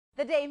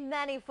The day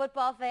many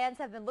football fans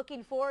have been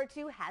looking forward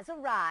to has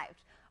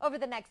arrived. Over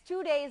the next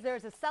 2 days,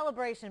 there's a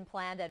celebration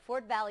planned at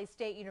Fort Valley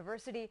State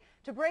University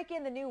to break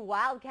in the new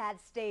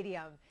Wildcat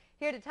Stadium.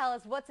 Here to tell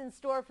us what's in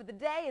store for the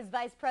day is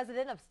Vice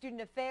President of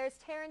Student Affairs,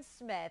 Terrence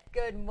Smith.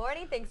 Good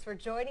morning. Thanks for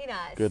joining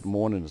us. Good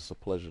morning. It's a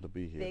pleasure to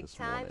be here this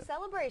morning. Big time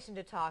celebration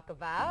to talk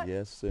about.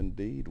 Yes,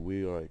 indeed.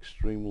 We are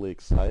extremely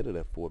excited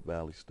at Fort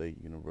Valley State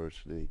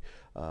University.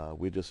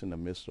 We're just in the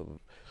midst of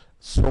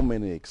so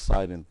many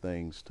exciting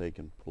things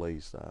taking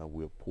place.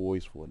 We're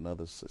poised for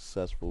another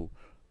successful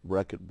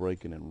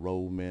record-breaking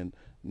enrollment,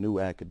 new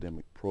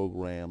academic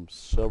programs,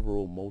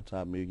 several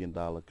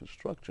multi-million-dollar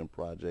construction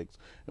projects.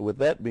 And with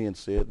that being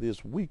said,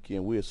 this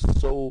weekend we're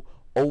so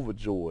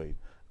overjoyed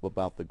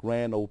about the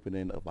grand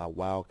opening of our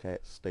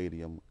Wildcat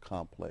Stadium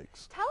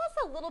complex. Tell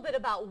us a little bit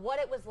about what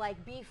it was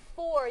like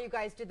before you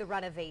guys did the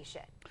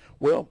renovation.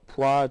 Well,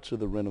 prior to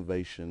the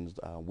renovations,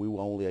 we were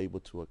only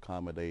able to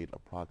accommodate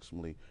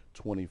approximately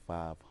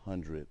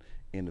 2,500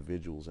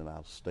 individuals in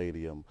our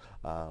stadium.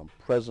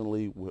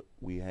 Presently,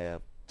 we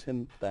have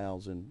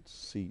 10,000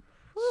 seat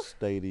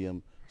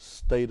stadium,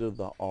 state of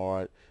the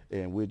art,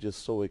 and we're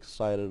just so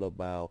excited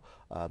about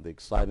the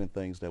exciting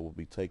things that will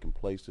be taking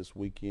place this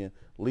weekend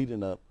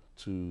leading up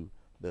to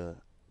the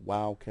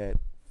Wildcat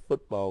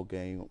football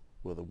game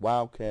where the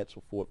Wildcats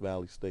of Fort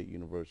Valley State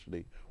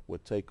University will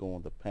take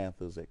on the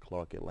Panthers at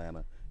Clark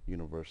Atlanta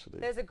University.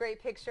 There's a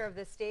great picture of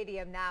the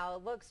stadium now.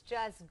 It looks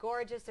just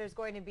gorgeous. There's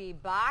going to be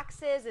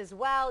boxes as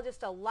well.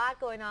 Just a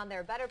lot going on there.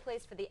 A better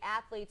place for the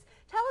athletes.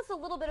 Tell us a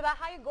little bit about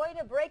how you're going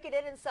to break it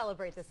in and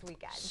celebrate this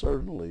weekend.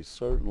 Certainly,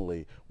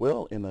 certainly.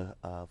 Well, in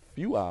a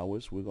few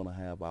hours, we're going to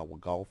have our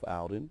golf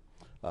outing,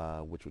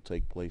 which will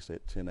take place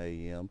at 10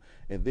 a.m.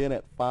 And then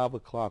at 5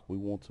 o'clock, we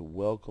want to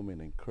welcome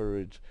and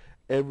encourage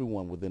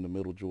everyone within the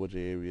Middle Georgia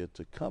area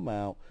to come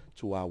out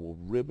to our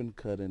ribbon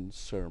cutting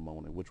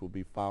ceremony, which will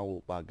be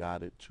followed by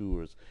guided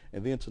tours.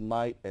 And then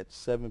tonight at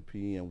 7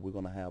 p.m. we're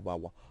going to have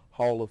our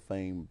Hall of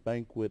Fame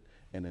banquet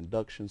and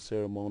induction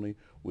ceremony.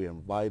 We're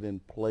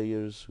inviting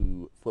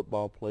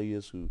football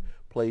players who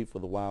played for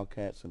the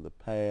Wildcats in the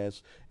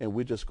past, and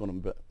we're just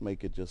going to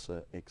make it just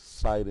an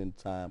exciting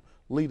time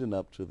leading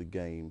up to the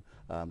game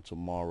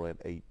tomorrow at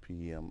 8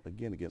 p.m.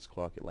 again against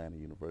Clark Atlanta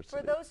University.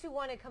 For those who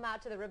want to come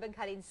out to the ribbon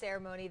cutting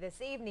ceremony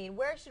this evening,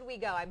 where should we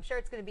go? I'm sure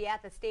it's going to be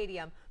at the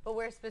stadium, but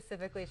where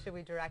specifically should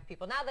we direct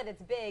people? Now that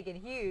it's big and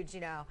huge,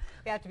 you know,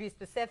 we have to be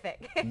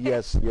specific.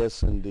 Yes,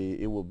 indeed.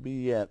 It will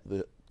be at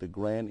the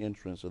grand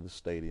entrance of the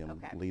stadium,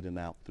 okay, leading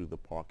out through the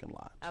parking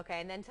lot. Okay,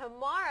 and then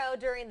tomorrow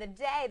during the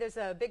day, there's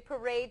a big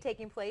parade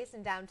taking place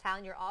in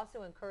downtown. You're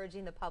also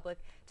encouraging the public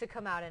to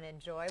come out and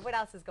enjoy. What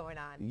else is going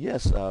on?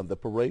 Yes, the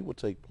parade will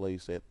take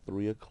place at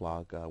 3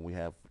 o'clock. We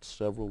have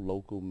several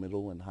local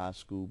middle and high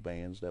school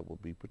bands that will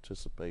be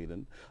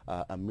participating.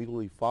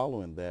 Immediately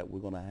following that,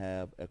 we're going to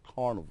have a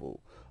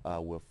carnival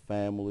where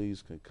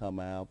families can come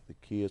out, the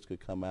kids could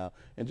come out,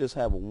 and just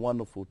have a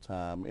wonderful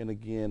time. And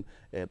again,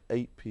 at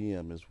 8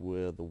 p.m. is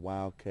where the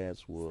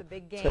Wildcats will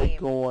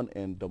take on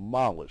and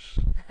demolish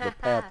the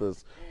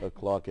Panthers of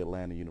Clark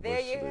Atlanta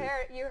University.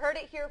 There, you heard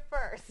it here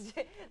first.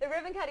 The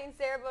ribbon cutting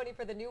ceremony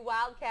for the new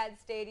Wildcat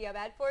Stadium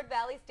at Fort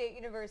Valley State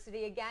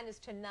University again is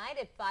tonight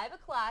at 5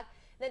 o'clock.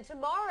 Then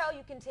tomorrow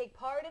you can take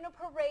part in a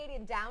parade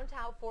in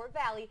downtown Fort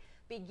Valley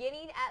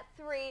beginning at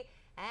 3.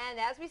 And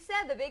as we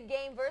said, the big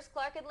game versus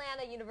Clark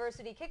Atlanta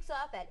University kicks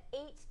off at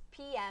 8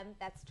 p.m.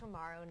 That's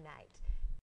tomorrow night.